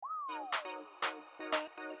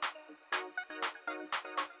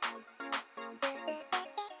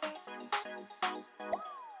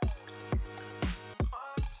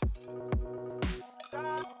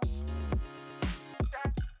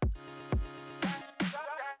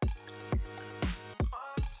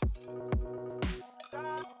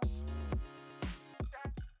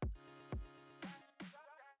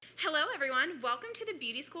Hello everyone, welcome to the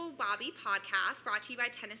Beauty School Bobby podcast brought to you by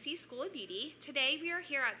Tennessee School of Beauty. Today we are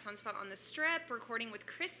here at Sunspot on the Strip recording with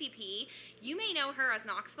Christy P. You may know her as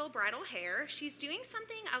Knoxville Bridal Hair. She's doing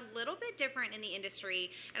something a little bit different in the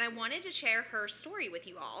industry and I wanted to share her story with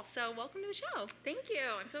you all. So welcome to the show. Thank you,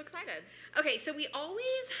 I'm so excited. Okay, so we always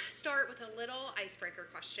start with a little icebreaker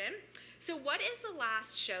question. So what is the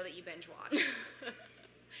last show that you binge watched?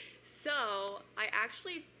 So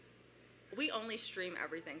we only stream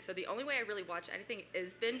everything. So the only way I really watch anything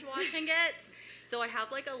is binge watching it. So I have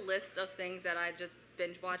like a list of things that I just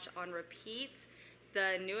binge watch on repeat.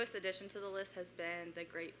 The newest addition to the list has been the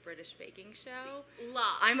Great British Baking Show.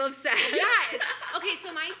 Love. I'm obsessed. Yes. Okay,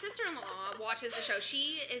 so my sister-in-law watches the show.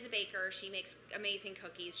 She is a baker. She makes amazing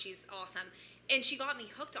cookies. She's awesome. And she got me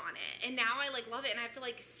hooked on it. And now I love it and I have to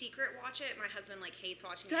secret watch it. My husband hates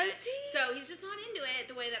watching it. Does he? So he's just not into it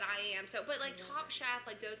the way that I am. So but Top Chef,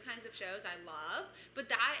 those kinds of shows I love. But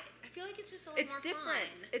that I feel like it's just a little more different.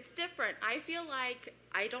 fun. It's different. I feel like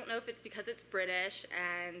I don't know if it's because it's British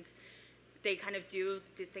and they kind of do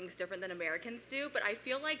the things different than Americans do, but I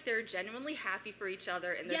feel like they're genuinely happy for each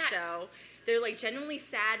other in the show. They're genuinely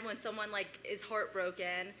sad when someone is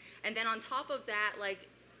heartbroken, and then on top of that,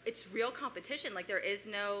 it's real competition. There is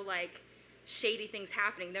no shady things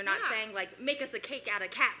happening. They're not saying make us a cake out of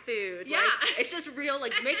cat food. Yeah. It's just real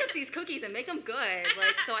make us these cookies and make them good.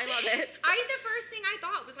 So I love it. The first thing I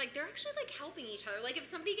thought was they're actually helping each other. If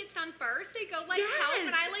somebody gets done first, they go yes. help,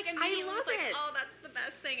 and I immediately was it. oh, that's the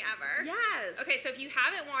best thing ever. Yes. Okay, so if you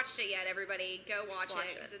haven't watched it yet, everybody go watch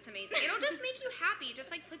it because it's amazing. It'll just make you happy, just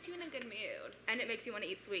puts you in a good mood. And it makes you want to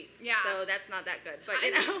eat sweets. Yeah. So that's not that good. But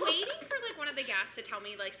I'm waiting for one of the guests to tell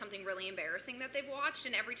me something really embarrassing that they've watched,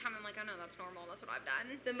 and every time I'm oh no, that's normal. That's what I've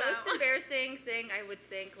done. The most embarrassing thing I would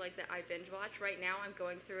think that I binge watch right now, I'm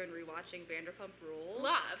going through and rewatching Vanderpump Rules.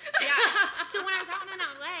 Love. Yeah. So when I was out in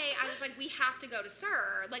LA, I was we have to go to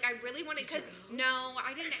SUR. I really wanted, because no,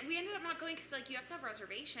 I didn't. We ended up not going because you have to have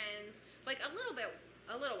reservations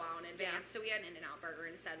a little while in advance. Yeah. So we had an In-N-Out Burger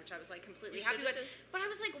instead, which I was completely happy with. But I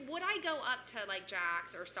was would I go up to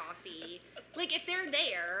Jack's or Saucy? If they're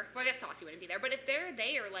there, well, I guess Saucy wouldn't be there, but if they're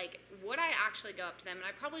there, would I actually go up to them? And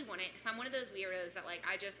I probably wouldn't, because I'm one of those weirdos that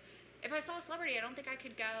if I saw a celebrity, I don't think I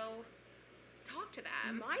could go talk to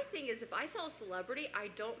them. My thing is, if I saw a celebrity, I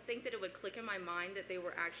don't think that it would click in my mind that they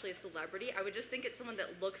were actually a celebrity. I would just think it's someone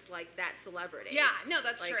that looks like that celebrity. Yeah, no,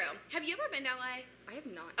 that's true. Have you ever been to LA? I have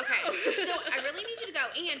not. Okay, so I really need you to go.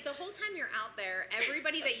 And the whole time you're out there,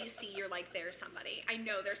 everybody that you see, you're there's somebody. I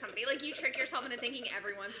know there's somebody. You trick yourself into thinking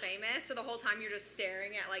everyone's famous. So the whole time you're just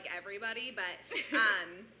staring at everybody. But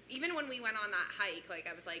even when we went on that hike,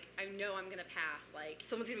 I was I know I'm gonna pass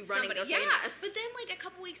someone's gonna be running. Yeah. But then a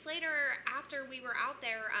couple weeks later, after we were out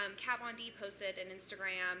there, Kat Von D posted an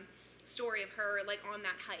Instagram story of her on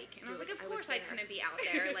that hike, and I was of course I couldn't be out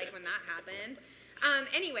there when that happened.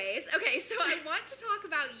 Anyways, okay, so I want to talk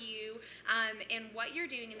about you and what you're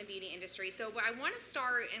doing in the beauty industry. So I want to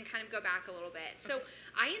start and kind of go back a little bit. So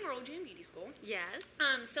I enrolled you in beauty school. Yes.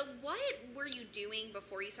 So what were you doing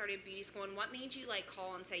before you started beauty school, and what made you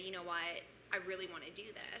call and say, you know what, I really want to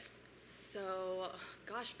do this? So,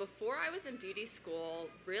 gosh, before I was in beauty school,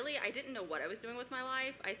 really, I didn't know what I was doing with my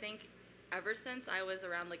life. I think ever since I was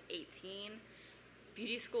around 18,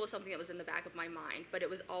 beauty school was something that was in the back of my mind, but it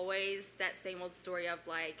was always that same old story of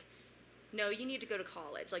no, you need to go to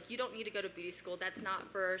college. You don't need to go to beauty school. That's not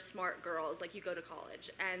for smart girls. You go to college.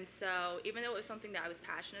 And so even though it was something that I was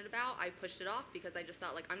passionate about, I pushed it off because I just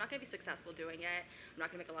thought I'm not going to be successful doing it. I'm not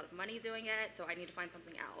going to make a lot of money doing it, so I need to find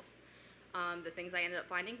something else. The things I ended up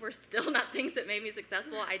finding were still not things that made me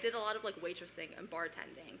successful. I did a lot of waitressing and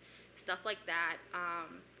bartending, stuff like that.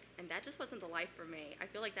 And that just wasn't the life for me. I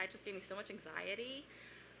feel that just gave me so much anxiety.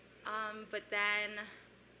 But then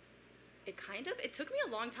it took me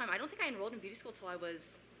a long time. I don't think I enrolled in beauty school till I was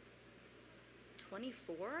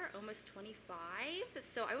 24, almost 25.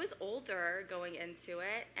 So I was older going into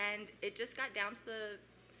it, and it just got down to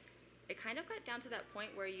that point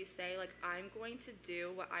where you say, I'm going to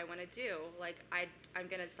do what I want to do. I'm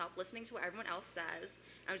going to stop listening to what everyone else says.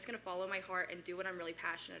 I'm just going to follow my heart and do what I'm really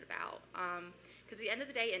passionate about. Because at the end of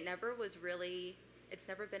the day, it's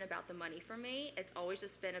never been about the money for me. It's always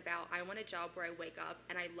just been about, I want a job where I wake up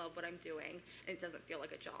and I love what I'm doing and it doesn't feel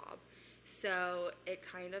like a job. So it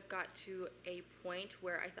kind of got to a point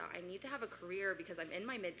where I thought I need to have a career because I'm in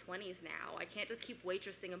my mid-20s now. I can't just keep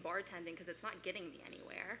waitressing and bartending because it's not getting me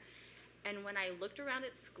anywhere. And when I looked around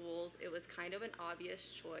at schools, it was kind of an obvious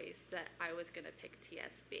choice that I was going to pick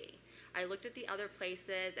TSB. I looked at the other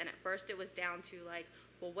places, and at first it was down to like,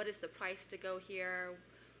 well, what is the price to go here?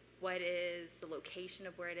 What is the location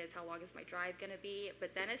of where it is? How long is my drive going to be?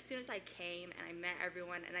 But then as soon as I came and I met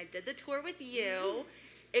everyone and I did the tour with you,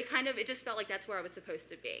 it just felt like that's where I was supposed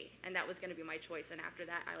to be, and that was going to be my choice. And after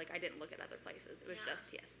that, I didn't look at other places. It was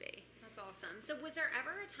just TSB. That's awesome. So was there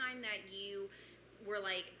ever a time that you were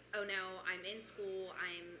like, oh no, I'm in school,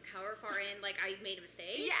 I'm however far in, like I made a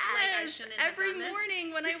mistake? Yes, like I shouldn't every have done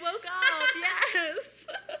morning when I woke up, yes.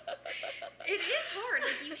 It is hard.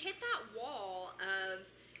 Like you hit that wall of,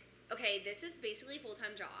 okay, this is basically a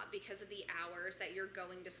full-time job because of the hours that you're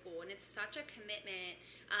going to school, and it's such a commitment.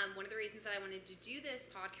 One of the reasons that I wanted to do this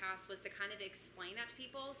podcast was to kind of explain that to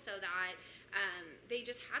people so that they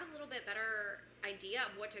just had a little bit better idea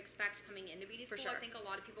of what to expect coming into beauty school. For sure. I think a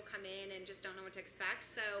lot of people come in and just don't know what to expect.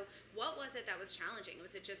 So what was it that was challenging?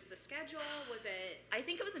 Was it just the schedule? Was it? I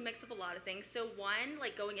think it was a mix of a lot of things. So one,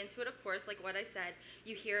 like going into it, of course, like what I said,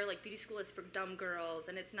 you hear like beauty school is for dumb girls,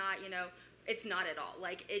 and it's not, it's not at all.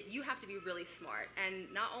 Like you have to be really smart, and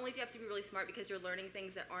not only do you have to be really smart because you're learning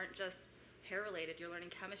things that aren't just hair related. You're learning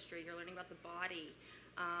chemistry. You're learning about the body.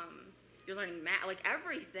 You're learning math, like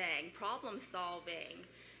everything, problem solving.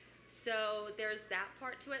 So there's that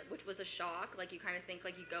part to it, which was a shock. Like you kind of think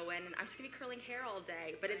like you go in and I'm just gonna be curling hair all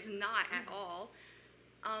day, but it's not at all.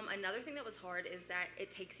 Another thing that was hard is that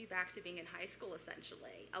it takes you back to being in high school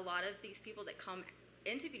essentially. A lot of these people that come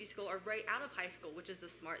into beauty school are right out of high school, which is the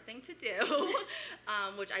smart thing to do,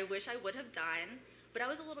 which I wish I would have done. But I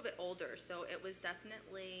was a little bit older, so it was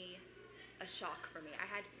definitely a shock for me. I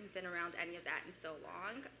hadn't been around any of that in so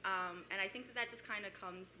long, and I think that just kind of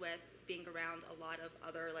comes with being around a lot of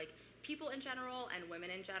other like people in general and women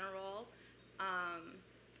in general.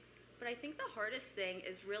 But I think the hardest thing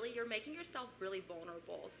is really you're making yourself really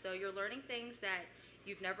vulnerable. So you're learning things that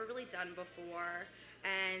you've never really done before,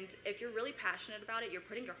 and if you're really passionate about it, you're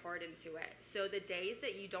putting your heart into it. So the days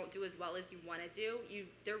that you don't do as well as you want to do,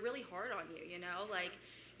 they're really hard on you, like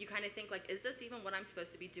you kind of think like, is this even what I'm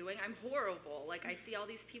supposed to be doing? I'm horrible. Like I see all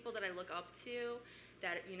these people that I look up to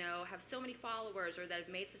that, have so many followers or that have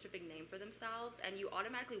made such a big name for themselves, and you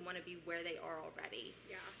automatically want to be where they are already.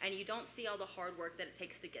 Yeah. And you don't see all the hard work that it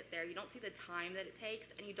takes to get there. You don't see the time that it takes,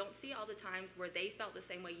 and you don't see all the times where they felt the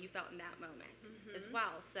same way you felt in that moment as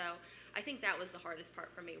well. So I think that was the hardest part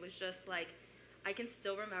for me, was just like, I can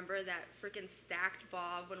still remember that freaking stacked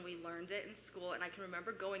bob when we learned it in school, and I can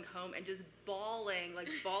remember going home and just bawling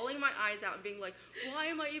my eyes out and being like, why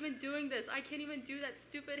am I even doing this? I can't even do that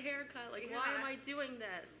stupid haircut. Like, why am I doing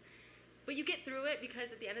this? But you get through it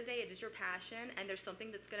because at the end of the day, it is your passion, and there's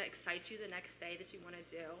something that's going to excite you the next day that you want to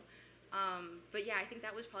do. But yeah, I think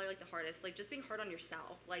that was probably like the hardest, like just being hard on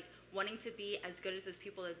yourself, like wanting to be as good as those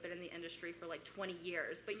people that have been in the industry for like 20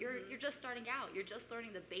 years, but you're just starting out. You're just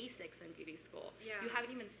learning the basics in beauty school. Yeah. You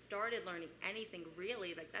haven't even started learning anything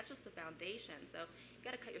really. Like that's just the foundation. So you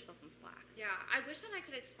got to cut yourself some slack. Yeah, I wish that I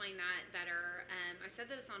could explain that better. I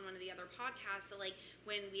said this on one of the other podcasts that like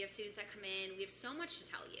when we have students that come in, we have so much to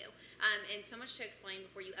tell you, and so much to explain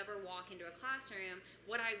before you ever walk into a classroom.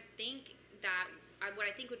 What I think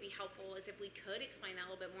would be helpful is if we could explain that a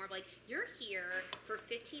little bit more. Like you're here for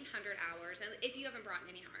 1,500 hours, and if you haven't brought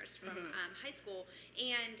any hours from high school,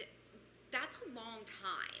 and that's a long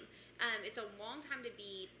time. It's a long time to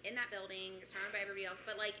be in that building, surrounded by everybody else,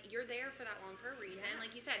 but like you're there for that long for a reason. Yes.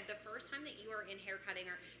 Like you said, the first time that you are in hair cutting,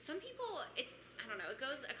 or some people, I don't know, it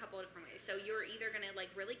goes a couple of different ways. So you're either gonna like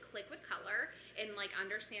really click with color and like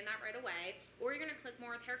understand that right away, or you're gonna click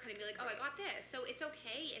more with hair cutting and be like, oh, I got this. So it's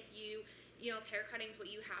okay if if hair cutting is what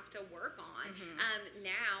you have to work on.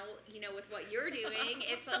 Now, with what you're doing,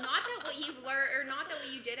 it's not that what you've learned, or not that what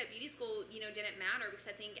you did at beauty school, didn't matter, because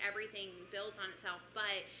I think everything builds on itself.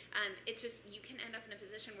 But it's just, you can end up in a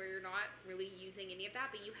position where you're not really using any of that,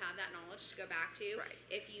 but you have that knowledge to go back to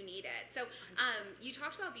if you need it. So you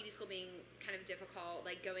talked about beauty school being kind of difficult,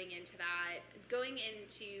 like going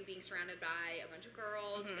into being surrounded by a bunch of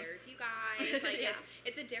girls, very few guys. Like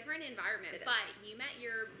it's a different environment. But you met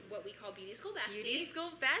your, what we call beauty school bestie. Beauty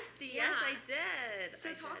school bestie, yes, I did.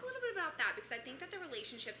 So talk a little bit about that, because I think that the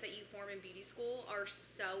relationships that you form in beauty school are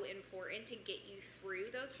so important to get you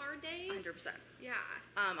through those hard days. 100%. Yeah.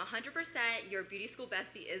 100%, your beauty school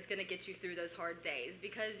bestie is going to get you through those hard days,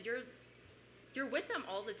 because you're with them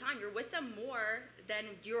all the time. You're with them more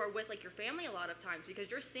than you're with like your family a lot of times, because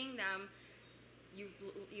you're seeing them you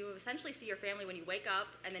essentially see your family when you wake up,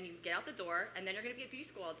 and then you get out the door, and then you're going to be at beauty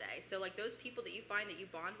school all day. So like those people that you find that you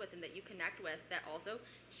bond with and that you connect with that also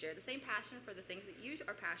share the same passion for the things that you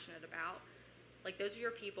are passionate about, like those are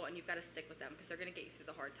your people, and you've got to stick with them because they're going to get you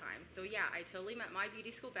through the hard times. So yeah, I totally met my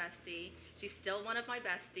beauty school bestie. She's still one of my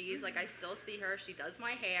besties. Like I still see her. She does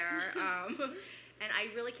my hair. And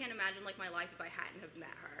I really can't imagine like my life if I hadn't have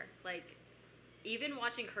met her. Like even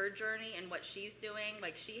watching her journey and what she's doing,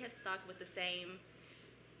 like she has stuck with the same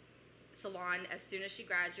salon as soon as she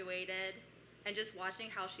graduated, and just watching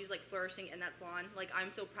how she's like flourishing in that salon, like I'm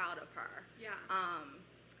so proud of her. Yeah.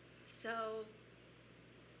 So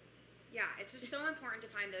yeah, it's just so important to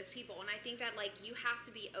find those people, and I think that like you have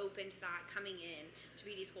to be open to that coming in to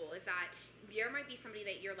beauty school, is that there might be somebody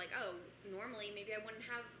that you're like, oh, normally maybe I wouldn't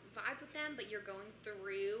have vibe with them, but you're going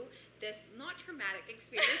through this not traumatic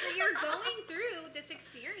experience, but you're going through this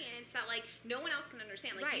experience that like no one else can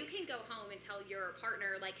understand. Like you can go home and tell your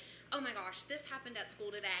partner like, oh my gosh, this happened at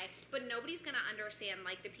school today, but nobody's gonna understand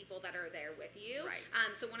like the people that are there with you. Right.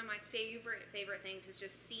 So one of my favorite things is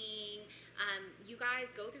just seeing you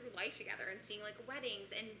guys go through life together and seeing like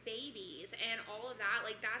weddings and babies and all of that.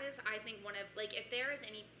 Like that is, I think, one of like, if there is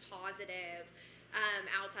any positive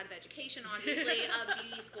outside of education, obviously, of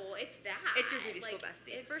beauty school, it's that. It's your beauty school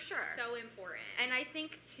bestie, for sure. It's so important. And I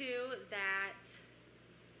think, too, that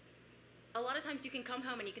a lot of times you can come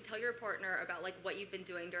home and you can tell your partner about, like, what you've been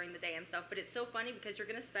doing during the day and stuff, but it's so funny because you're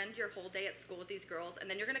going to spend your whole day at school with these girls,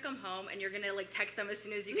 and then you're going to come home and you're going to, like, text them as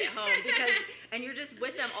soon as you get home, because, and you're just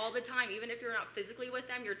with them all the time. Even if you're not physically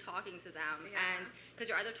with them, you're talking to them. Yeah. And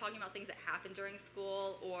because you're either talking about things that happened during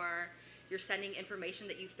school, or you're sending information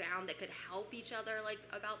that you found that could help each other, like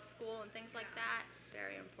about school and things like that.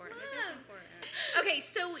 Very important. It is important. Okay,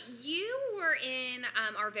 so you were in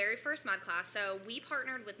our very first mud class. So we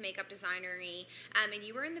partnered with Makeup Designery, and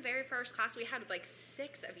you were in the very first class. We had like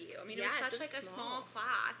 6 of you. I mean, yes, it was such like a small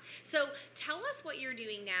class. So tell us what you're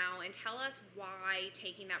doing now, and tell us why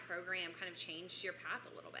taking that program kind of changed your path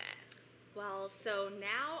a little bit. Well, so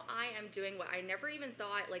now I am doing what I never even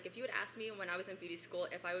thought, like if you had asked me when I was in beauty school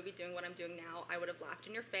if I would be doing what I'm doing now, I would have laughed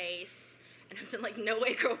in your face, and I've been like, no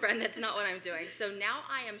way, girlfriend, that's not what I'm doing. So now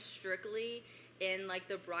I am strictly in like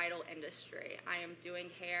the bridal industry. I am doing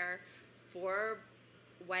hair for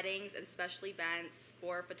weddings and special events,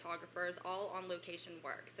 for photographers, all on location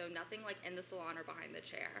work. So nothing like in the salon or behind the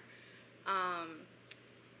chair.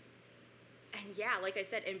 And yeah, like I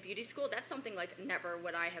said, in beauty school, that's something like never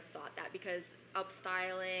would I have thought that, because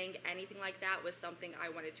upstyling, anything like that was something I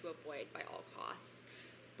wanted to avoid by all costs.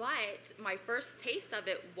 But my first taste of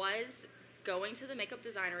it was going to the Makeup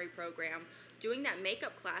Designery program, doing that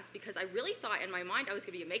makeup class, because I really thought in my mind I was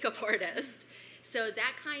going to be a makeup artist. So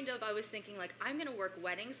that kind of, I was thinking like, I'm going to work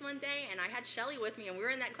weddings one day, and I had Shelly with me, and we were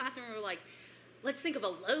in that class, and we were like, let's think of a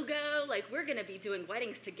logo, like we're going to be doing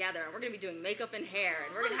weddings together, and we're going to be doing makeup and hair,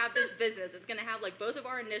 and we're going to have this business. It's going to have like both of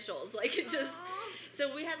our initials, like it just, so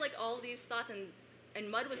we had like all these thoughts, and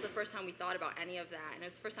mud was the first time we thought about any of that, and it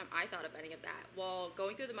was the first time I thought of any of that. Well,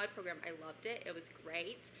 going through the mud program, I loved it. It was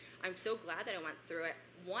great. I'm so glad that I went through it.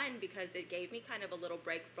 One, because it gave me kind of a little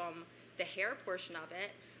break from the hair portion of it.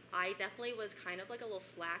 I definitely was kind of like a little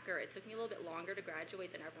slacker. It took me a little bit longer to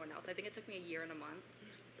graduate than everyone else. I think it took me a year and a month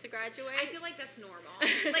to graduate. I feel like that's normal.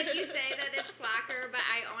 Like you say that it's slacker, but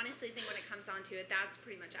I honestly think when it comes down to it, that's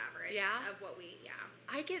pretty much average of what we,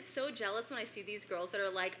 I get so jealous when I see these girls that are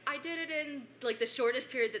like, I did it in like the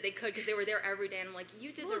shortest period that they could because they were there every day, and I'm like,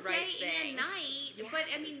 you did the right thing. Day and night,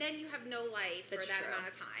 but I mean, then you have no life for that true.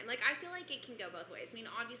 amount of time. Like, I feel like it can go both ways. I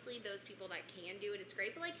mean, obviously those people that can do it, it's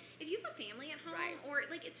great, but like, if you have a family at home, or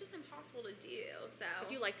like, it's just impossible to do, so.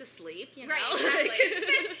 If you like to sleep, you know. Right,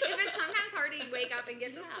 exactly. If it's sometimes hard to wake up and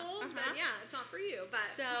get to school, then it's not for you.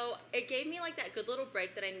 But so it gave me like that good little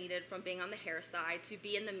break that I needed from being on the hair side to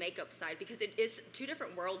be in the makeup side, because it is 2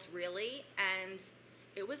 different worlds really, and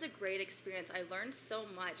it was a great experience. I learned so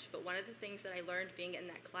much, but one of the things that I learned being in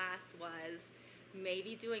that class was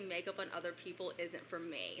maybe doing makeup on other people isn't for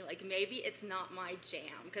me. Like maybe it's not my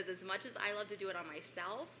jam, because as much as I love to do it on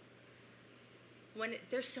myself,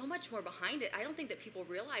 there's so much more behind it. I don't think that people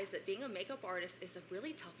realize that being a makeup artist is a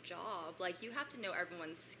really tough job. Like you have to know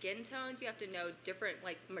everyone's skin tones, you have to know different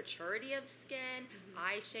like maturity of skin,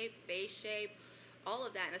 eye shape, face shape, all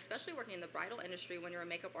of that. And especially working in the bridal industry, when you're a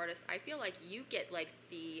makeup artist, I feel like you get like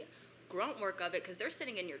the grunt work of it, because they're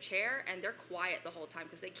sitting in your chair and they're quiet the whole time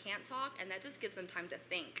because they can't talk, and that just gives them time to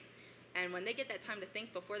think. And when they get that time to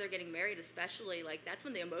think before they're getting married especially, like that's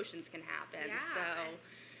when the emotions can happen. So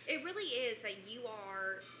It really is that you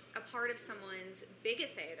are a part of someone's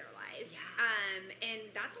biggest day of their life. Yeah. And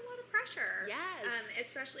that's a lot of pressure. Yes.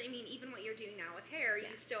 Especially, I mean, even what you're doing now with hair,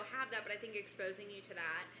 you still have that, but I think exposing you to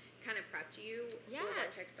that kind of prepped you for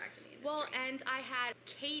what to expect in the industry. Well, and I had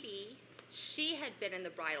Katie. She had been in the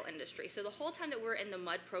bridal industry. So the whole time that we were in the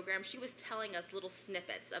MUD program, she was telling us little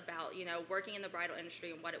snippets about, you know, working in the bridal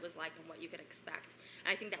industry and what it was like and what you could expect.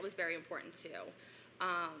 And I think that was very important too.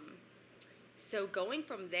 So going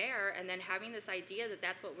from there and then having this idea that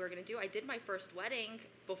that's what we were going to do, I did my first wedding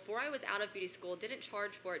before I was out of beauty school, didn't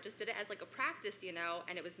charge for it, just did it as like a practice, you know,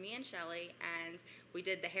 and it was me and Shelly, and we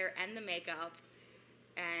did the hair and the makeup,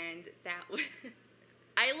 and that was...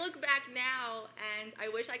 I look back now, and I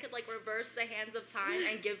wish I could, like, reverse the hands of time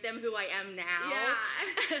and give them who I am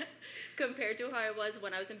now compared to who I was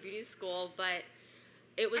when I was in beauty school, but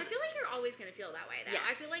it was... I feel like you're always going to feel that way, though. Yes.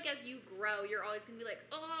 I feel like as you grow, you're always going to be like,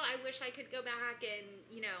 oh, I wish I could go back and,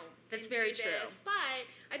 you know, that's very true. But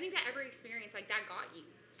I think that every experience like that got you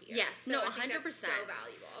here. Yes, so no, 100%. I think that's so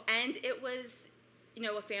valuable. And it was, you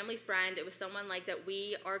know, a family friend. It was someone like that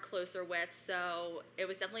we are closer with, so it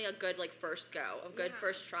was definitely a good like first go, a good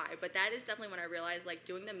first try. But that is definitely when I realized like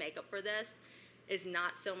doing the makeup for this is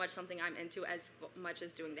not so much something I'm into as much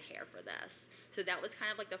as doing the hair for this. So that was kind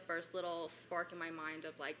of like the first little spark in my mind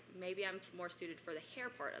of like, maybe I'm more suited for the hair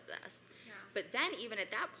part of this. Yeah. But then even at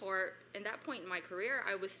that point in my career,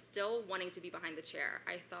 I was still wanting to be behind the chair.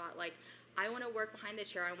 I thought like, I want to work behind the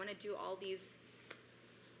chair. I want to do all these...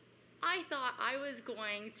 I thought I was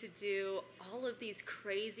going to do all of these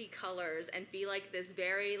crazy colors and be like this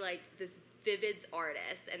very like this vivids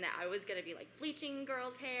artist, and that I was going to be like bleaching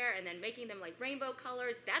girls' hair and then making them like rainbow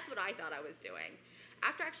colored. That's what I thought I was doing.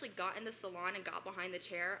 After I actually got in the salon and got behind the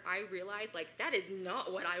chair, I realized like that is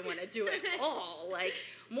not what I want to do at all. Like,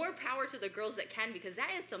 more power to the girls that can, because that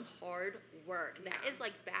is some hard work. That is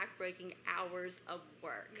like back-breaking hours of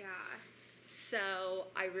work. Yeah. So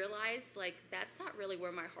I realized like that's not really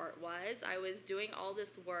where my heart was. I was doing all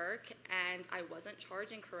this work and I wasn't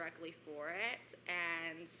charging correctly for it,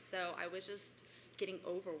 and so I was just getting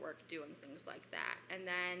overworked doing things like that. And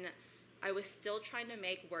then I was still trying to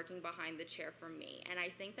make working behind the chair for me. And I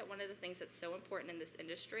think that one of the things that's so important in this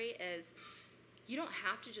industry is you don't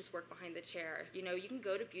have to just work behind the chair. You know, you can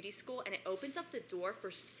go to beauty school and it opens up the door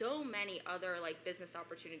for so many other like business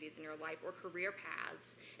opportunities in your life or career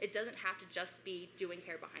paths. It doesn't have to just be doing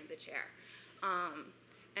hair behind the chair.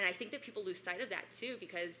 And I think that people lose sight of that too,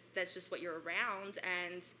 because that's just what you're around.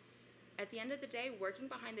 And at the end of the day, working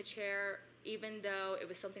behind the chair, even though it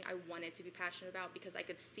was something I wanted to be passionate about because I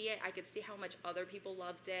could see it, I could see how much other people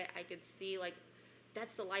loved it, I could see like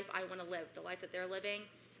that's the life I want to live, the life that they're living.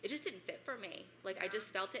 It just didn't fit for me. Like, I just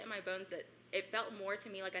felt it in my bones that it felt more to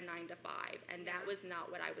me like a 9 to 5, and that was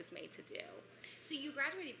not what I was made to do. So you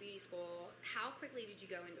graduated beauty school. How quickly did you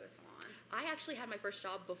go into a salon? I actually had my first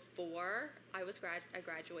job before I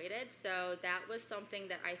graduated, so that was something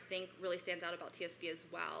that I think really stands out about TSB as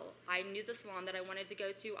well. I knew the salon that I wanted to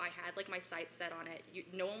go to. I had like my sights set on it.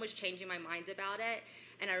 No one was changing my mind about it.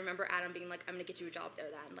 And I remember Adam being like, I'm going to get you a job there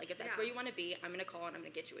then. Like, if that's where you want to be, I'm going to call and I'm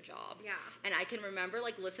going to get you a job. Yeah. And I can remember,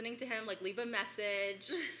 like, listening to him, like, leave a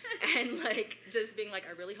message and, like, just being like,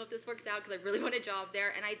 I really hope this works out because I really want a job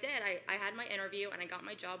there. And I did. I had my interview and I got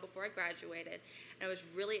my job before I graduated. And I was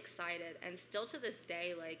really excited. And still to this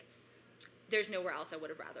day, like, there's nowhere else I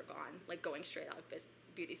would have rather gone, like, going straight out of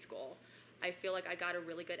beauty school. I feel like I got a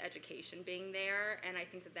really good education being there. And I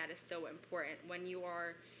think that that is so important. When you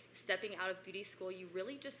are stepping out of beauty school, you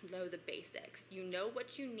really just know the basics. You know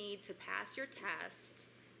what you need to pass your test,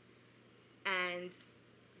 and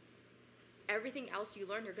everything else you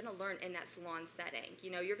learn, you're going to learn in that salon setting.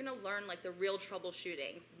 You know, you're going to learn like the real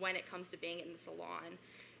troubleshooting when it comes to being in the salon.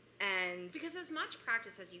 And because as much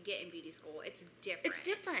practice as you get in beauty school, it's different. It's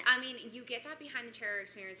different. I mean, you get that behind the chair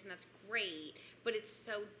experience, and that's great, but it's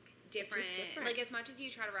so different. It's just different. Like, as much as you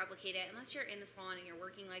try to replicate it, unless you're in the salon and you're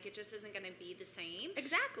working, like, it just isn't going to be the same.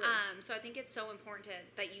 Exactly. So I think it's so important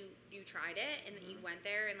that you tried it and that you went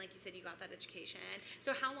there, and like you said, you got that education.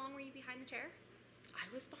 So how long were you behind the chair? I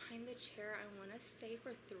was behind the chair, I want to say,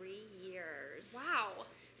 for 3 years. Wow.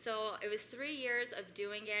 So it was 3 years of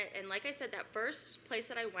doing it, and like I said, that first place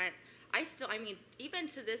that I went, I mean, even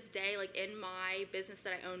to this day, like in my business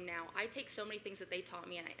that I own now, I take so many things that they taught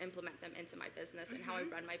me and I implement them into my business and how I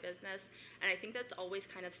run my business. And I think that's always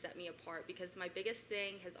kind of set me apart, because my biggest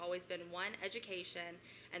thing has always been, one, education,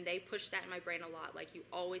 and they push that in my brain a lot. Like, you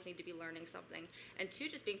always need to be learning something. And two,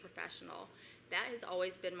 just being professional. That has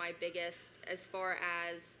always been my biggest, as far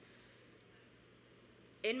as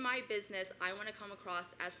in my business, I want to come across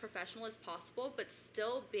as professional as possible, but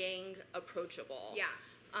still being approachable. Yeah.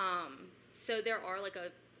 So there are like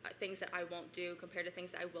things that I won't do compared to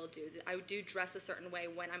things that I will do. I do dress a certain way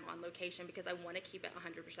when I'm on location because I want to keep it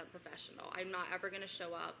 100% professional. I'm not ever going to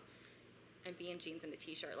show up and be in jeans and a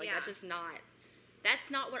t-shirt. Like, that's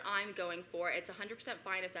not what I'm going for. It's 100%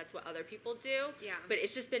 fine if that's what other people do. Yeah. But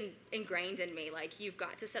it's just been ingrained in me. Like, you've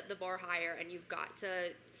got to set the bar higher, and you've got to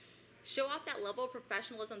show off that level of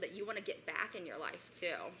professionalism that you want to get back in your life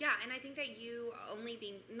too. Yeah, and I think that you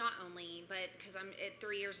not only, but because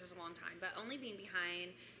 3 years is a long time, but only being behind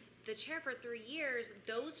the chair for 3 years,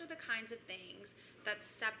 those are the kinds of things that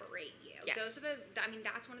separate you. Yes.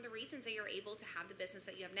 That's one of the reasons that you're able to have the business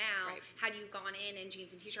that you have now. Right. Had you gone in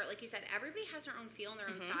jeans and t-shirt, like you said, everybody has their own feel and their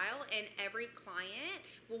own style, and every client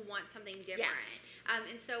will want something different. Yes.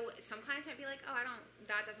 And so some clients might be like, oh,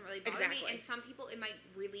 that doesn't really bother me. And some people, it might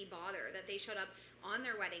really bother that they showed up on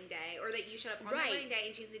their wedding day, or that you showed up on their wedding day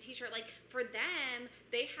in jeans and t-shirt. Like, for them,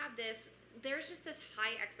 they have there's just this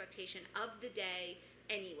high expectation of the day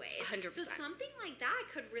anyway. 100%. So something like that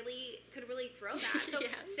could really throw that. So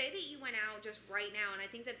Yes. say that you went out just right now, and I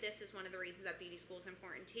think that this is one of the reasons that beauty school is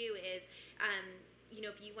important too, is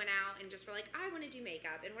if you went out and just were like, I want to do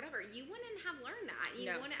makeup and whatever, you wouldn't have learned that.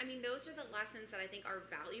 Those are the lessons that I think are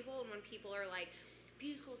valuable. And when people are like,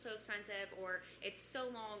 beauty school is so expensive, or it's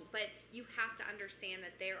so long, but you have to understand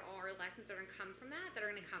that there are lessons that are going to come from that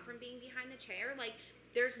are going to come from being behind the chair. Like,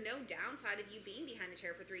 there's no downside of you being behind the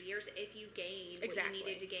chair for 3 years if you gain what you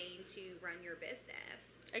needed to gain to run your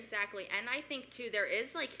business. Exactly. And I think too, there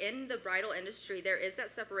is, like, in the bridal industry, there is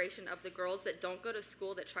that separation of the girls that don't go to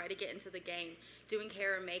school, that try to get into the game doing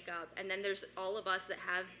hair and makeup, and then there's all of us that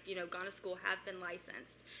have gone to school, have been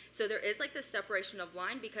licensed. So there is like this separation of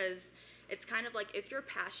line, because it's kind of like, if you're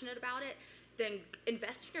passionate about it, then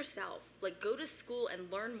invest in yourself. Like, go to school and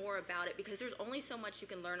learn more about it, because there's only so much you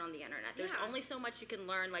can learn on the internet. There's only so much you can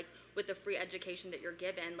learn, like, with the free education that you're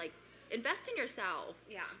given. Like, invest in yourself.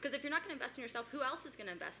 Yeah. Because if you're not going to invest in yourself, who else is going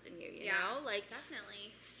to invest in you, you know? Like,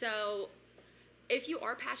 definitely. So if you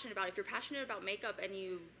are passionate about it, if you're passionate about makeup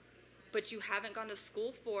but you haven't gone to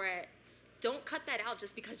school for it, don't cut that out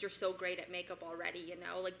just because you're so great at makeup already,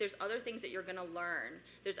 Like, there's other things that you're going to learn.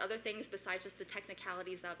 There's other things besides just the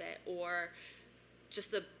technicalities of it, or just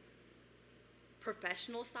the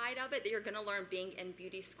professional side of it, that you're going to learn being in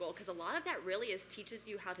beauty school. Because a lot of that really teaches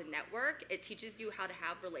you how to network. It teaches you how to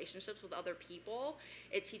have relationships with other people.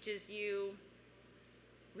 It teaches you,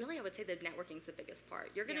 really, I would say the networking's the biggest part.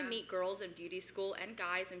 You're going to meet girls in beauty school and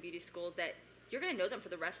guys in beauty school that you're going to know them for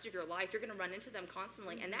the rest of your life. You're going to run into them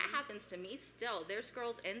constantly. And that happens to me still. There's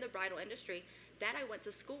girls in the bridal industry that I went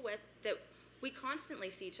to school with that we constantly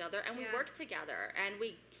see each other, and we work together, and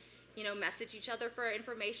we, message each other for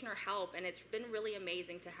information or help. And it's been really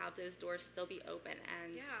amazing to have those doors still be open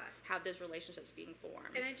and have those relationships being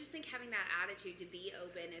formed. And I just think having that attitude to be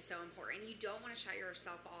open is so important. You don't want to shut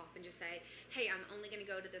yourself off and just say, hey, I'm only going to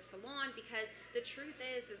go to this salon, because the truth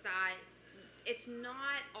is that it's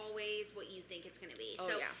not always what you think it's going to be.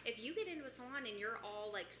 If you get into a salon and you're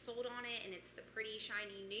all like sold on it, and it's the pretty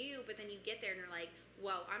shiny new, but then you get there and you're like,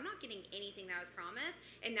 whoa, I'm not getting anything that I was promised,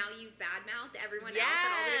 and now you've badmouthed everyone else at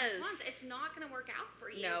all the different salons, it's not going to work out for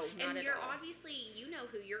you. No, not and at you're all. Obviously, you know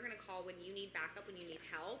who you're going to call when you need backup, when you need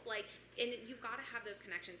help, like, and you've got to have those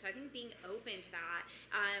connections. So I think being open to that,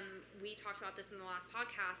 we talked about this in the last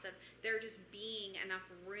podcast, of there just being enough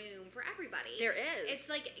room for everybody. There is. It's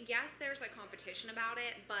like, yes, there's like competition about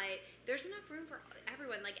it, but there's enough room for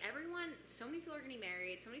everyone. Like, everyone, so many people are getting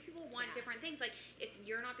married, so many people want different things. Like, if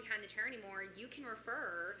you're not behind the chair anymore, you can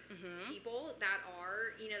refer people that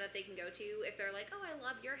are, that they can go to. If they're like, oh, I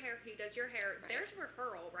love your hair, who does your hair? There's a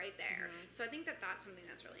referral right there. So I think that that's something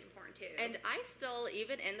that's really important too. And I still,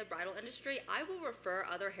 even in the bridal industry, I will refer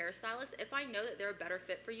other hairstylists if I know that they're a better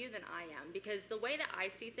fit for you than I am. Because the way that I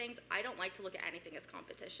see things, I don't like to look at anything as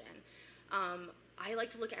competition. I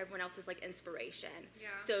like to look at everyone else as like inspiration. Yeah.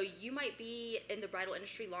 So you might be in the bridal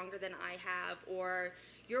industry longer than I have, or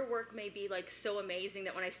your work may be like so amazing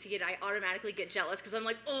that when I see it, I automatically get jealous, because I'm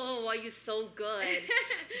like, oh, why are you so good?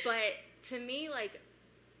 But to me, like,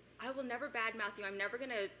 I will never badmouth you. I'm never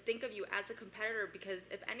going to think of you as a competitor, because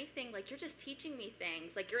if anything, like, you're just teaching me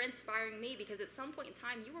things. Like, you're inspiring me, because at some point in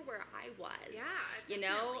time, you were where I was. Yeah,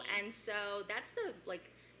 definitely. And so that's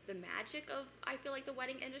the magic of, I feel like, the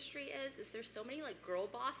wedding industry is there's so many like girl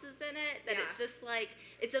bosses in it that it's just like,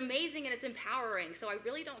 it's amazing and it's empowering. So I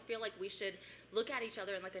really don't feel like we should look at each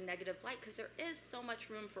other in like a negative light, because there is so much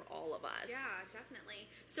room for all of us. Yeah,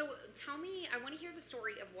 definitely. So tell me, I want to hear the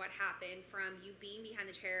story of what happened from you being behind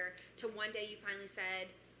the chair to one day you finally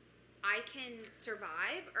said, I can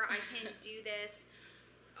survive, or I can do this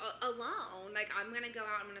alone. Like, I'm going to go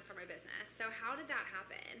out, I'm going to start my business. So how did that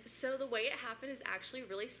happen? So the way it happened is actually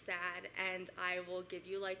really sad, and I will give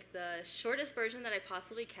you like the shortest version that I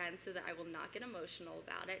possibly can so that I will not get emotional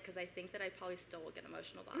about it, because I think that I probably still will get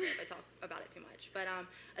emotional about it if I talk about it too much. But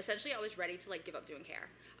essentially I was ready to like give up doing hair.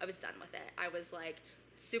 I was done with it. I was like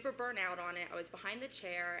super burnt out on it. I was behind the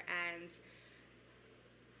chair, and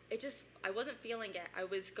I wasn't feeling it. I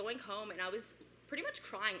was going home and I was pretty much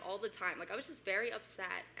crying all the time. Like, I was just very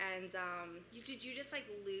upset. And did you just like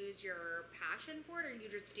lose your passion for it, or you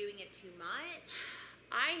just doing it too much?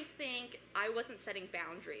 I think I wasn't setting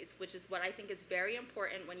boundaries, which is what I think is very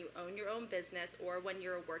important when you own your own business or when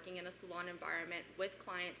you're working in a salon environment with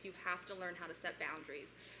clients. You have to learn how to set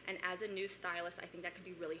boundaries. And as a new stylist, I think that can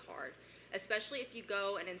be really hard, especially if you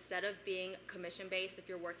go and instead of being commission-based, if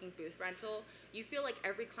you're working booth rental, you feel like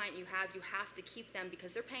every client you have to keep them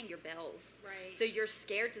because they're paying your bills. Right. So you're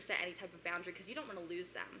scared to set any type of boundary because you don't want to lose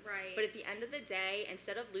them. Right. But at the end of the day,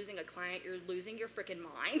 instead of losing a client, you're losing your freaking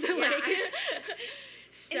mind. Yeah.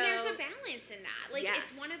 So, and there's a balance in that. Like, yes.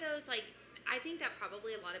 It's one of those, like, I think that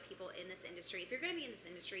probably a lot of people in this industry, if you're going to be in this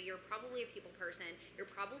industry, you're probably a people person,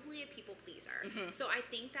 you're probably a people pleaser. Mm-hmm. So I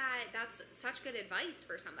think that that's such good advice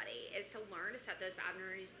for somebody, is to learn to set those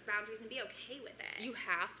boundaries and be okay with it. You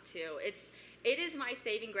have to. It is my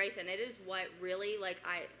saving grace, and it is what really, like,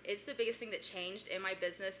 it's the biggest thing that changed in my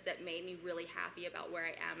business that made me really happy about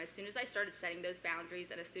where I am. As soon as I started setting those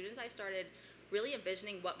boundaries, and as soon as I started really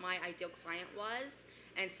envisioning what my ideal client was,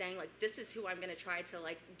 and saying, like, this is who I'm going to try to,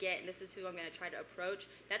 like, get, and this is who I'm going to try to approach,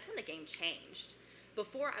 that's when the game changed.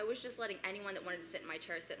 Before, I was just letting anyone that wanted to sit in my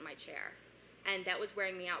chair, sit in my chair. And that was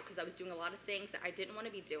wearing me out because I was doing a lot of things that I didn't want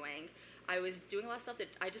to be doing. I was doing a lot of stuff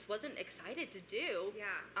that I just wasn't excited to do.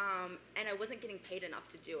 Yeah. And I wasn't getting paid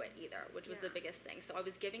enough to do it either, which was the biggest thing. So I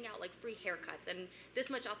was giving out, like, free haircuts and this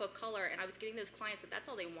much off of color, and I was getting those clients that's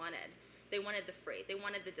all they wanted. They wanted the free. They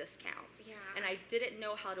wanted the discounts. Yeah. And I didn't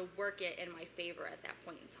know how to work it in my favor at that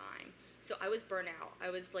point in time. So I was burnt out. I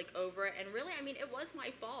was, like, over it. And really, I mean, it was my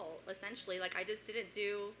fault, essentially. Like, I just didn't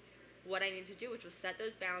do what I needed to do, which was set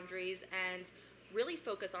those boundaries and really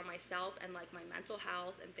focus on myself and, like, my mental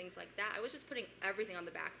health and things like that. I was just putting everything on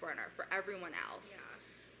the back burner for everyone else.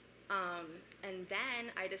 Yeah. And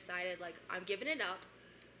then I decided, like, I'm giving it up.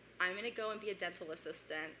 I'm going to go and be a dental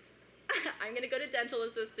assistant. I'm going to go to dental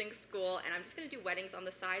assisting school, and I'm just going to do weddings on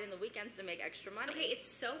the side in the weekends to make extra money. Okay, it's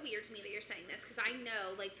so weird to me that you're saying this, because I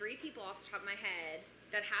know, like, 3 people off the top of my head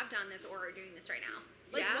that have done this or are doing this right now.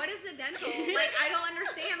 Like, what is the dental? Like, I don't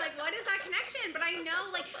understand. Like, what is that connection? But I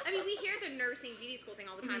know, like, I mean, we hear the nursing beauty school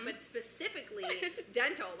thing all the time, but specifically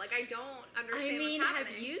dental. Like, I don't understand what's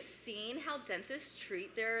happening. Have you seen how dentists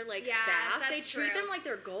treat their, like, staff? They treat them like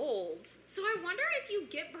they're gold. So I wonder if you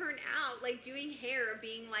get burnt out, like, doing hair,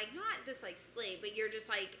 being, like, not this, like, slave, but you're just,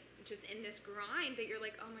 like, just in this grind that you're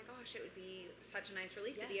like, oh my gosh, it would be such a nice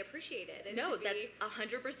relief to be appreciated. And no, that's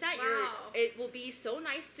 100%. Wow. It will be so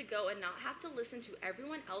nice to go and not have to listen to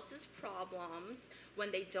everyone else's problems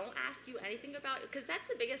when they don't ask you anything about it. Because that's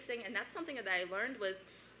the biggest thing, and that's something that I learned was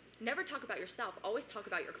never talk about yourself. Always talk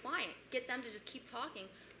about your client. Get them to just keep talking.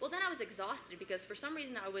 Well, then I was exhausted because for some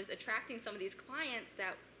reason I was attracting some of these clients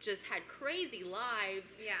that just had crazy lives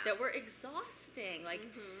that were exhausting. Like,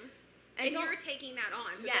 and you're taking that on.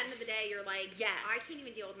 So at the end of the day, you're like, I can't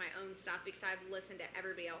even deal with my own stuff because I've listened to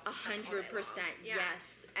everybody else's stuff all day long. Yes.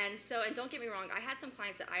 And don't get me wrong, I had some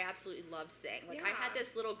clients that I absolutely loved seeing. Like, I had this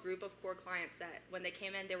little group of core clients that when they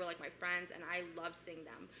came in, they were like my friends, and I loved seeing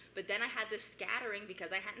them. But then I had this scattering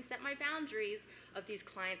because I hadn't set my boundaries of these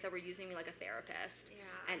clients that were using me like a therapist.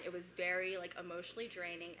 Yeah. And it was very, like, emotionally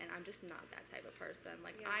draining, and I'm just not that type of person.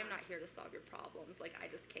 Like, I'm not here to solve your problems. Like, I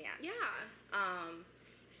just can't. Yeah.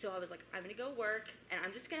 So I was like, I'm going to go work, and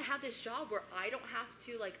I'm just going to have this job where I don't have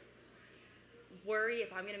to, like, worry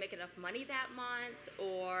if I'm going to make enough money that month,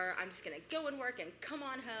 or I'm just going to go and work and come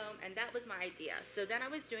on home, and that was my idea. So then I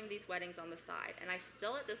was doing these weddings on the side, and I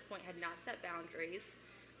still at this point had not set boundaries.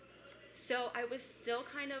 So I was still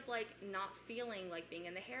kind of, like, not feeling like being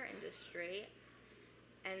in the hair industry.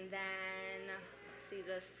 And then, let's see,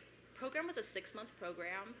 this program was a 6-month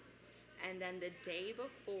program. And then the day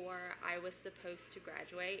before I was supposed to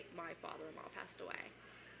graduate, my father-in-law passed away.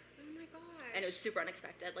 Oh my gosh. And it was super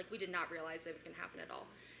unexpected. Like, we did not realize it was going to happen at all.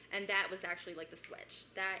 And that was actually, like, the switch.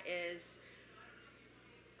 That is,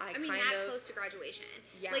 I mean, that close to graduation.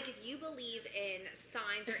 Yeah. Like, if you believe in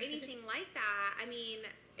signs or anything like that, I mean.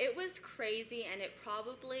 It was crazy, and it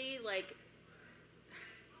probably, like,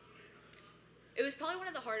 it was probably one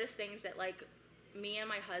of the hardest things that, like, me and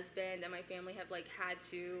my husband and my family have, like, had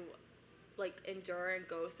to, like, endure and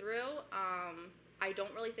go through. I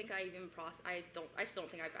don't really think I even I still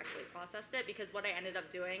don't think I've actually processed it, because what I ended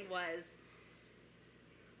up doing was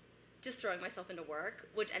just throwing myself into work,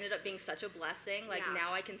 which ended up being such a blessing. Like,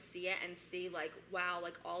 now I can see it and see, like, wow,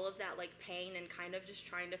 like, all of that, like, pain and kind of just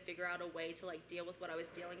trying to figure out a way to, like, deal with what I was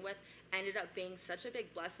dealing with ended up being such a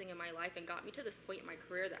big blessing in my life and got me to this point in my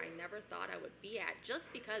career that I never thought I would be at,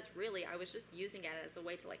 just because really I was just using it as a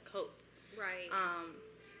way to, like, cope. Right.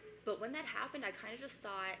 But when that happened, I kind of just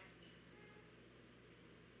thought,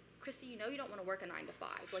 Christy, you know you don't want to work a 9 to 5.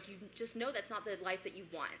 Like, you just know that's not the life that you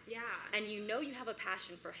want. Yeah. And you know you have a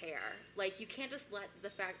passion for hair. Like, you can't just let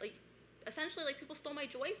the fact, like, essentially, like, people stole my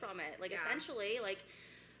joy from it. Like, essentially, like,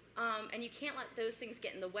 and you can't let those things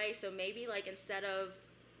get in the way. So maybe, like, instead of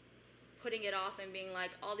putting it off and being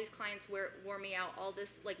like, all these clients wore me out, all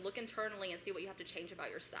this, like, look internally and see what you have to change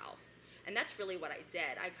about yourself. And that's really what I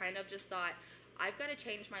did. I kind of just thought, I've got to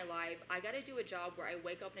change my life. I got to do a job where I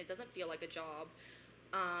wake up and it doesn't feel like a job.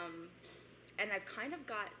 And I've kind of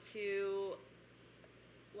got to,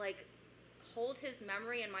 like, hold his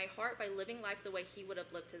memory in my heart by living life the way he would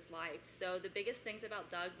have lived his life. So the biggest things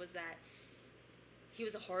about Doug was that he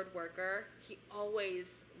was a hard worker. He always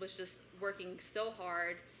was just working so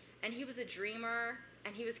hard, and he was a dreamer,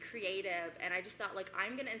 and he was creative, and I just thought, like,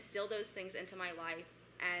 I'm going to instill those things into my life,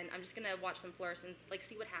 and I'm just going to watch them flourish and, like,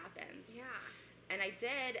 see what happens. Yeah. And I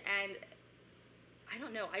did, and I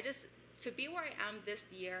don't know, to be where I am this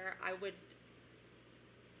year, I would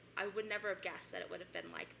never have guessed that it would have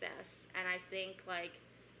been like this. And I think, like,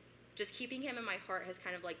 just keeping him in my heart has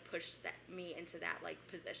kind of, like, pushed me into that, like,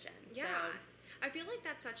 position. Yeah. So, I feel like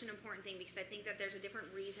that's such an important thing, because I think that there's a different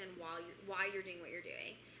reason why you're doing what you're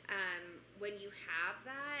doing. When you have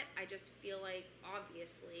that, I just feel like,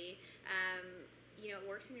 obviously, you know, it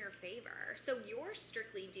works in your favor. So you're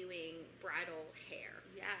strictly doing bridal hair.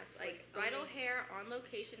 Yes, like bridal hair, on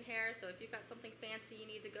location hair. So if you've got something fancy you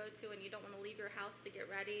need to go to and you don't want to leave your house to get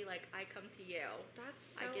ready, like, I come to you.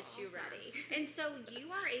 That's so I get awesome. You ready. And so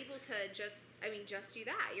you are able to just do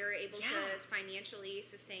that. You're able to financially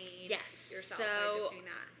sustain yourself by just doing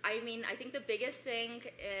that. I mean, I think the biggest thing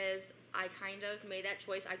is I kind of made that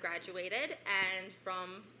choice. I graduated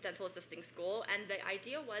from dental assisting school, and the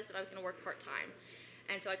idea was that I was going to work part-time.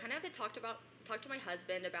 And so I kind of had talked to my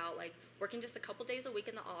husband about, like, working just a couple days a week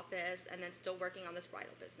in the office and then still working on this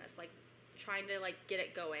bridal business, like, trying to, like, get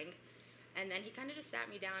it going. And then he kind of just sat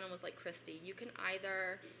me down and was like, Christy, you can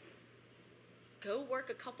either go work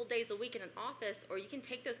a couple days a week in an office, or you can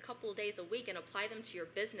take those couple of days a week and apply them to your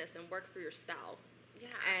business and work for yourself. Yeah.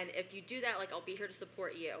 And if you do that, like, I'll be here to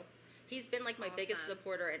support you. He's been, like, my biggest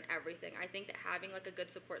supporter in everything. I think that having, like, a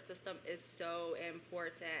good support system is so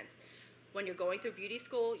important. When you're going through beauty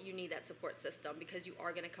school, you need that support system, because you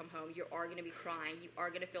are going to come home, you are going to be crying, you are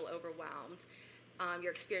going to feel overwhelmed.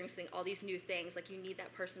 You're experiencing all these new things. Like, you need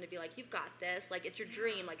that person to be like, you've got this. Like, it's your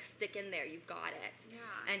dream. Like, stick in there. You've got it.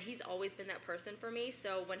 Yeah. And he's always been that person for me.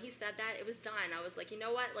 So when he said that, it was done. I was like, you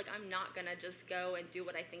know what? Like, I'm not going to just go and do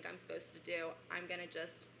what I think I'm supposed to do. I'm going to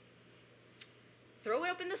just throw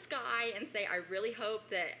it up in the sky and say, I really hope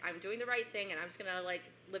that I'm doing the right thing, and I'm just going to, like,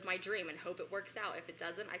 live my dream and hope it works out. If it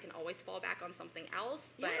doesn't, I can always fall back on something else,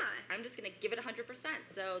 but I'm just going to give it 100%.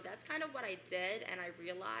 So that's kind of what I did, and I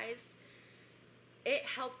realized it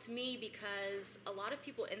helped me, because a lot of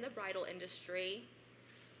people in the bridal industry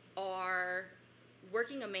are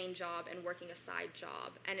working a main job and working a side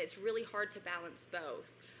job, and it's really hard to balance both.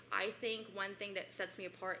 I think one thing that sets me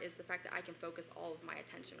apart is the fact that I can focus all of my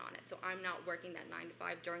attention on it. So I'm not working that 9 to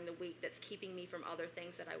 5 during the week that's keeping me from other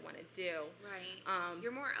things that I want to do. Right.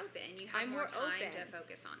 You're more open. You have more time to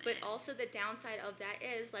focus on it. But also the downside of that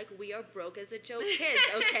is, like, we are broke as a joke kids,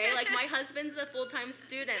 okay? Like, my husband's a full-time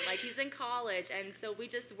student. Like, he's in college, and so we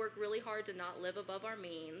just work really hard to not live above our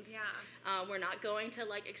means. Yeah. We're not going to,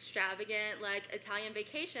 like, extravagant, like, Italian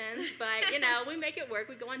vacations, but, you know, we make it work.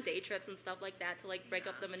 We go on day trips and stuff like that to, like, break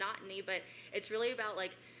up the monotony, but it's really about,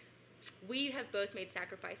 like, we have both made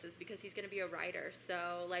sacrifices, because he's going to be a writer,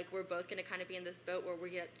 so, like, we're both going to kind of be in this boat where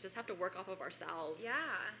we just have to work off of ourselves. Yeah.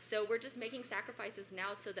 So we're just making sacrifices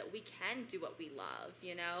now so that we can do what we love,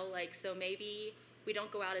 you know? Like, so maybe we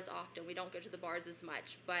don't go out as often, we don't go to the bars as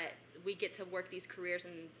much, but we get to work these careers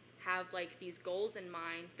and have, like, these goals in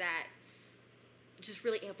mind that just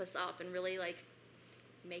really amp us up and really, like,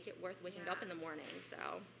 make it worth waking up in the morning. So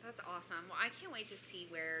that's awesome. Well, I can't wait to see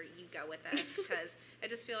where you go with this, because I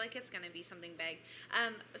just feel like it's going to be something big.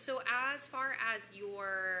 So as far as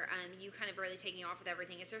your you kind of really taking off with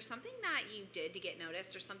everything, is there something that you did to get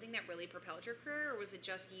noticed, or something that really propelled your career, or was it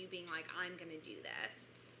just you being like, I'm going to do this?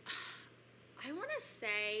 I want to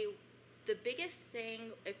say the biggest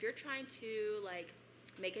thing, if you're trying to, like,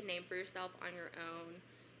 make a name for yourself on your own.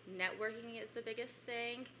 Networking is the biggest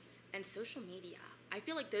thing, and social media. I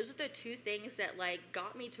feel like those are the two things that like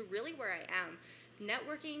got me to really where I am.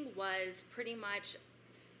 Networking was pretty much,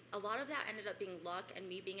 a lot of that ended up being luck and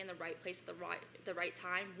me being in the right place at the right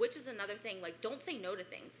time, which is another thing. Like, don't say no to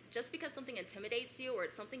things. Just because something intimidates you or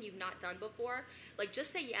it's something you've not done before, like,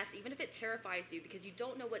 just say yes, even if it terrifies you, because you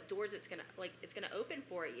don't know what doors it's gonna open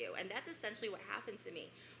for you. And that's essentially what happened to me.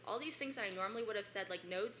 All these things that I normally would have said like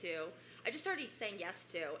no to, I just started saying yes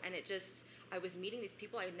to, and I was meeting these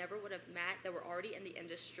people I never would have met that were already in the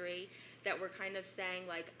industry, that were kind of saying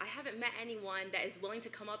like, I haven't met anyone that is willing to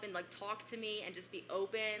come up and like talk to me and just be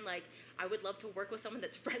open. Like, I would love to work with someone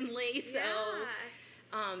that's friendly. So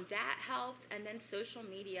that helped. And then social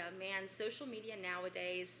media, man, social media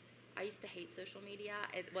nowadays, I used to hate social media.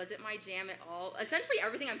 It wasn't my jam at all. Essentially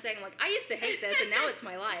everything I'm saying, I'm like, I used to hate this and now it's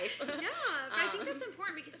my life. Yeah, but I think that's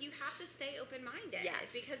important because you have to stay open-minded. Yes.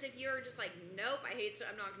 Because if you're just like, nope, I hate it,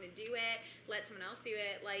 I'm not going to do it, let someone else do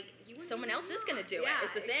it, like, someone else is going to do it,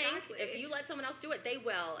 is the thing. Exactly. If you let someone else do it, they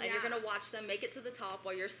will. And you're going to watch them make it to the top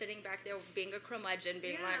while you're sitting back there being a curmudgeon,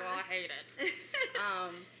 being like, oh, I hate it.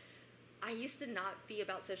 I used to not be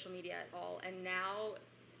about social media at all. And now,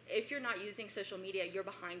 if you're not using social media, you're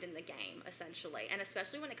behind in the game, essentially. And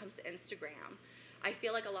especially when it comes to Instagram. I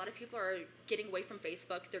feel like a lot of people are getting away from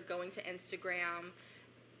Facebook. They're going to Instagram.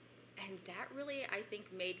 And that really, I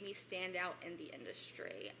think, made me stand out in the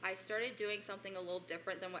industry. I started doing something a little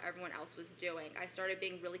different than what everyone else was doing. I started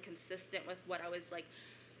being really consistent with what I was, like,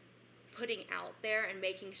 putting out there and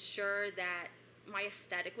making sure that my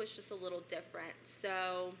aesthetic was just a little different.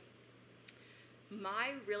 So my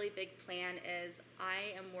really big plan is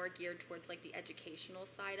I am more geared towards like the educational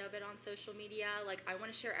side of it on social media. Like, I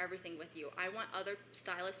want to share everything with you. I want other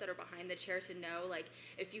stylists that are behind the chair to know, like,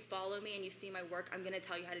 if you follow me and you see my work, I'm going to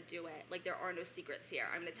tell you how to do it. Like, there are no secrets here.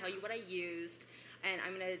 I'm going to tell you what I used, and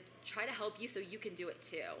I'm going to try to help you so you can do it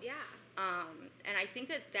too. Yeah. And I think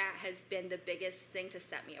that has been the biggest thing to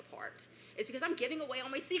set me apart. Is because I'm giving away all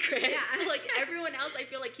my secrets. Yeah. Like, everyone else, I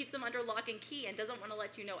feel like, keeps them under lock and key and doesn't want to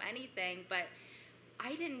let you know anything, but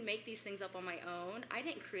I didn't make these things up on my own. I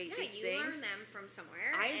didn't create these things. Yeah, you learned them from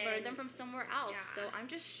somewhere. I learned them from somewhere else. Yeah. So I'm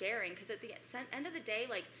just sharing, because at the end of the day,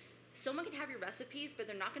 like, someone can have your recipes, but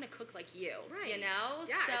they're not going to cook like you. Right. You know?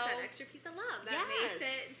 Yeah, it's that extra piece of love that makes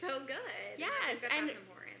it so good. Yes. And that's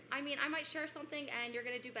important. I mean, I might share something and you're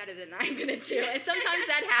going to do better than I'm going to do. And sometimes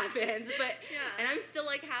that happens. But and I'm still,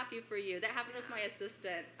 like, happy for you. That happened with my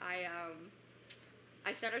assistant.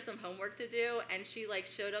 I sent her some homework to do, and she, like,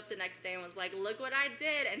 showed up the next day and was like, look what I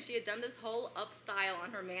did. And she had done this whole up style on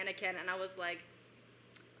her mannequin, and I was like,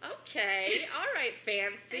 okay, all right,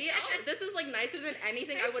 fancy. Oh, this is, like, nicer than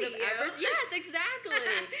anything I would have ever. Yes,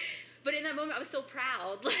 exactly. But in that moment, I was so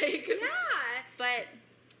proud. Like, yeah. But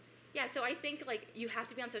yeah, so I think, like, you have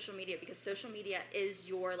to be on social media because social media is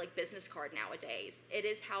your, like, business card nowadays. It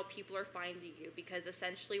is how people are finding you, because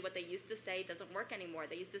essentially what they used to say doesn't work anymore.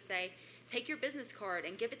 They used to say, take your business card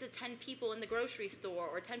and give it to 10 people in the grocery store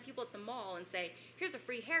or 10 people at the mall and say, here's a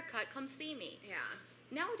free haircut, come see me. Yeah.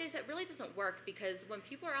 Nowadays, that really doesn't work, because when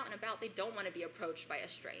people are out and about, they don't want to be approached by a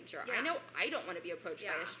stranger. Yeah. I know I don't want to be approached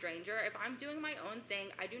by a stranger. If I'm doing my own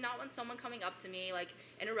thing, I do not want someone coming up to me, like,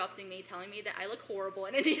 interrupting me, telling me that I look horrible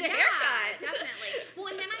and I need a haircut. Definitely. Well,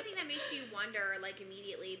 and then I think that makes you wonder, like,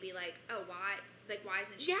 immediately be like, oh, why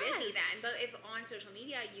isn't she busy then? But if on social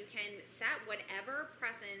media you can set whatever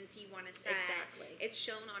presence you want to set, it's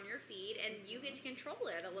shown on your feed, and you get to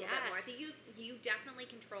control it a little bit more. I think you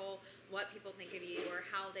definitely control what people think of you or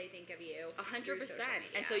how they think of you. 100%.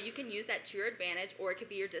 And so you can use that to your advantage, or it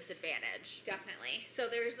could be your disadvantage. Definitely.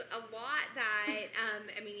 So there's a lot that,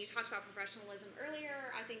 I mean, you talked about professionalism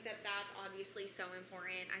earlier. I think that that's obviously so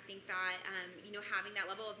important. I think that, you know, having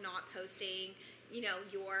that level of not posting, you know,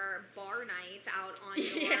 your bar nights out on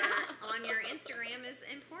your on your Instagram is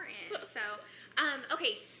important. So,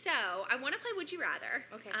 okay, so I want to play Would You Rather.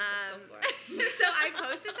 Okay, let's go for it. So I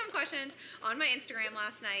posted some questions on my Instagram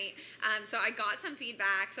last night. So I got some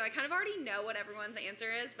feedback. So I kind of already know what everyone's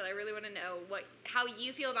answer is, but I really want to know how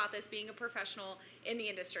you feel about this being a professional in the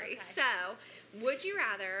industry. Okay. So, would you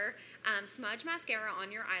rather smudge mascara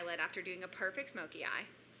on your eyelid after doing a perfect smoky eye,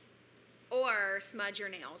 or smudge your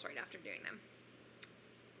nails right after doing them?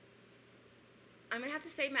 I'm going to have to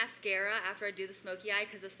say mascara after I do the smoky eye,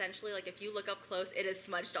 because essentially, like, if you look up close, it is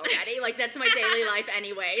smudged already. Like, that's my daily life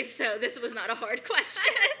anyway, so this was not a hard question.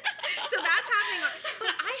 So that's happening. But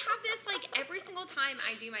I have this, like, every single time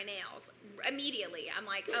I do my nails. Immediately, I'm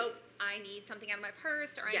like, oh, I need something out of my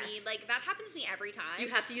purse, or Yes. I need, like, that happens to me every time. You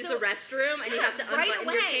have to use the restroom, and you have to right unbutton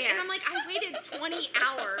away. your pants. And I'm like, I waited 20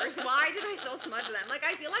 hours. Why did I still smudge them? Like,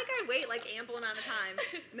 I feel like I wait, like, ample amount of time.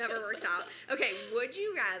 Never works out. Okay, would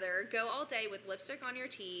you rather go all day with lipstick on your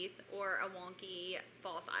teeth or a wonky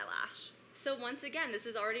false eyelash? So once again, this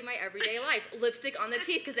is already my everyday life. Lipstick on the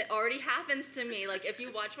teeth, because it already happens to me. Like, if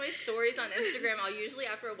you watch my stories on Instagram, I'll usually,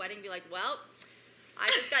 after a wedding, be like, well, I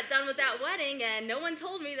just got done with that wedding, and no one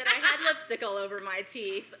told me that I had lipstick all over my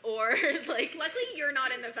teeth. Or, like... Luckily, you're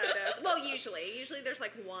not in the photos. Well, usually. Usually there's,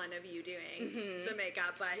 like, one of you doing the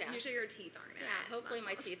makeup, but usually your teeth aren't in it. Yeah, hopefully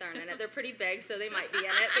my teeth aren't in it. They're pretty big, so they might be in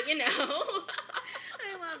it, but you know.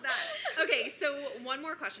 I love that. Okay, so one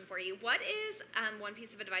more question for you. What is one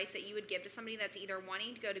piece of advice that you would give to somebody that's either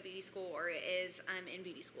wanting to go to beauty school or is in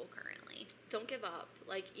beauty school currently? Don't give up.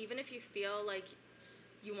 Like, even if you feel like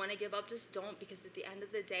you want to give up, just don't, because at the end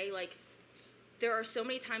of the day, like, there are so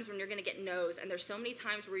many times when you're going to get no's, and there's so many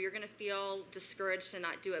times where you're going to feel discouraged to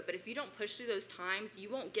not do it. But if you don't push through those times,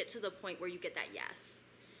 you won't get to the point where you get that yes.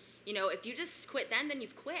 You know, if you just quit then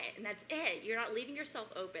you've quit, and that's it. You're not leaving yourself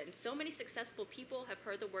open. So many successful people have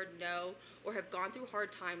heard the word no or have gone through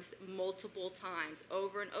hard times multiple times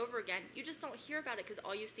over and over again. You just don't hear about it because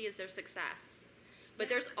all you see is their success. But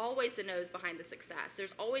there's always the no's behind the success.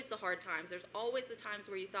 There's always the hard times. There's always the times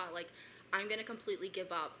where you thought, like, I'm going to completely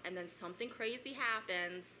give up, and then something crazy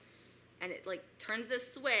happens, and it, like, turns this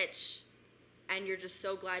switch, and you're just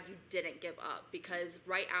so glad you didn't give up, because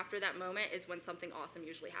right after that moment is when something awesome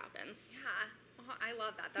usually happens. Yeah, well, I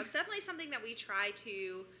love that. That's definitely something that we try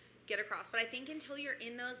to get across, but I think until you're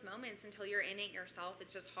in those moments, until you're in it yourself,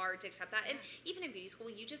 it's just hard to accept that. Yes. And even in beauty school,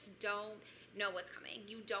 you just don't know what's coming.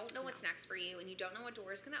 You don't know what's next for you, and you don't know what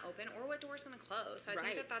door is going to open or what door is going to close. So I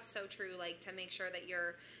think that that's so true, like, to make sure that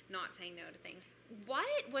you're not saying no to things. What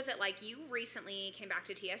was it like? You recently came back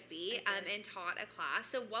to TSB and taught a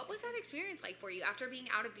class. So what was that experience like for you after being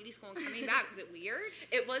out of beauty school and coming back? Was it weird?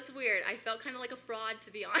 It was weird. I felt kind of like a fraud,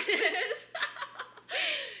 to be honest.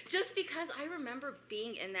 Just because I remember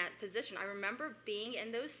being in that position. I remember being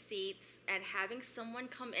in those seats and having someone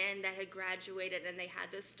come in that had graduated, and they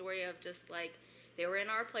had this story of just like, they were in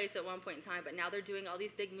our place at one point in time, but now they're doing all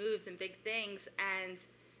these big moves and big things, and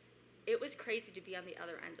it was crazy to be on the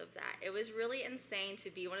other end of that. It was really insane to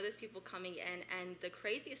be one of those people coming in, and the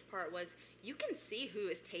craziest part was you can see who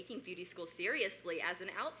is taking beauty school seriously as an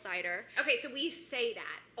outsider. Okay, so we say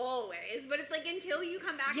that always, but it's like until you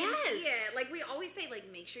come back and see it. Like, we always say, like,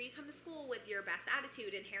 make sure you come to school with your best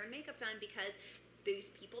attitude and hair and makeup done, because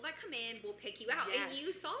these people that come in will pick you out. Yes. And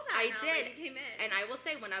you saw that. I did. That you came in. And I will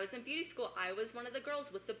say, when I was in beauty school, I was one of the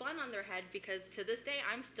girls with the bun on their head, because to this day,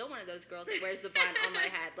 I'm still one of those girls that wears the bun on my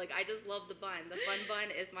head. Like, I just love the bun. The fun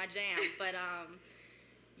bun is my jam. But,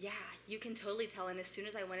 yeah, you can totally tell. And as soon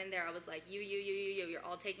as I went in there, I was like, you're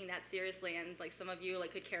all taking that seriously. And, like, some of you,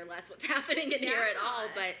 like, could care less what's happening in here at all.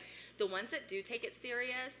 But the ones that do take it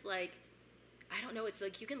serious, like, I don't know. It's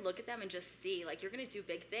like you can look at them and just see, like, you're going to do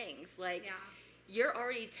big things. Like, you're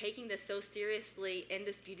already taking this so seriously in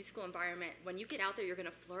this beauty school environment. When you get out there, you're going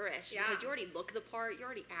to flourish because you already look the part, you're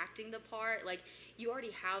already acting the part. Like, you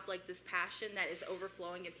already have, like, this passion that is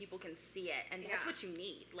overflowing and people can see it, and that's what you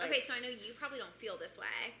need. Like, okay, so I know you probably don't feel this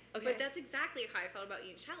way, but that's exactly how I felt about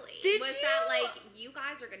you and Shelly. Was that, like, you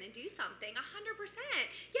guys are going to do something 100%.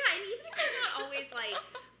 Yeah, and even if it's not always, like,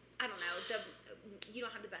 I don't know, you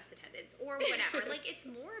don't have the best attendance or whatever. Like, it's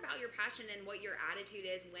more about your passion and what your attitude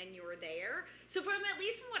is when you're there. So from at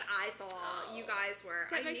least from what I saw, you guys were,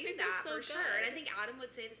 I knew that for sure. And I think Adam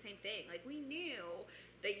would say the same thing. Like, we knew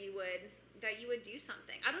that you would do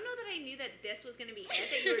something. I don't know that I knew that this was going to be it,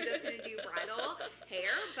 that you were just going to do bridal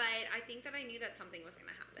hair, but I think that I knew that something was going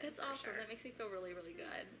to happen. That's awesome. Sure. That makes me feel really, really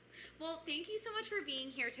good. Well, thank you so much for being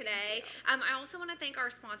here today. I also want to thank our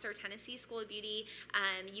sponsor, Tennessee School of Beauty.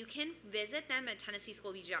 You can visit them at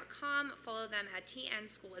TennesseeSchoolOfBeauty.com. Follow them at TN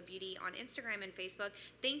School of Beauty on Instagram and Facebook.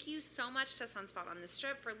 Thank you so much to Sunspot on the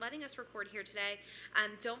Strip for letting us record here today.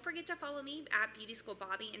 Don't forget to follow me at Beauty School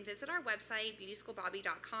Bobby and visit our website,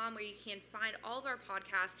 BeautySchoolBobby.com, where you can find all of our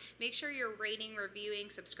podcasts. Make sure you're rating, reviewing,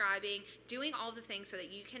 subscribing, doing all the things so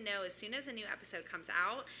that you can know as soon as a new episode comes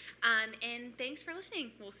out. And thanks for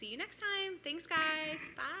listening. We'll see you next time. Thanks, guys.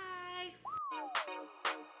 Bye.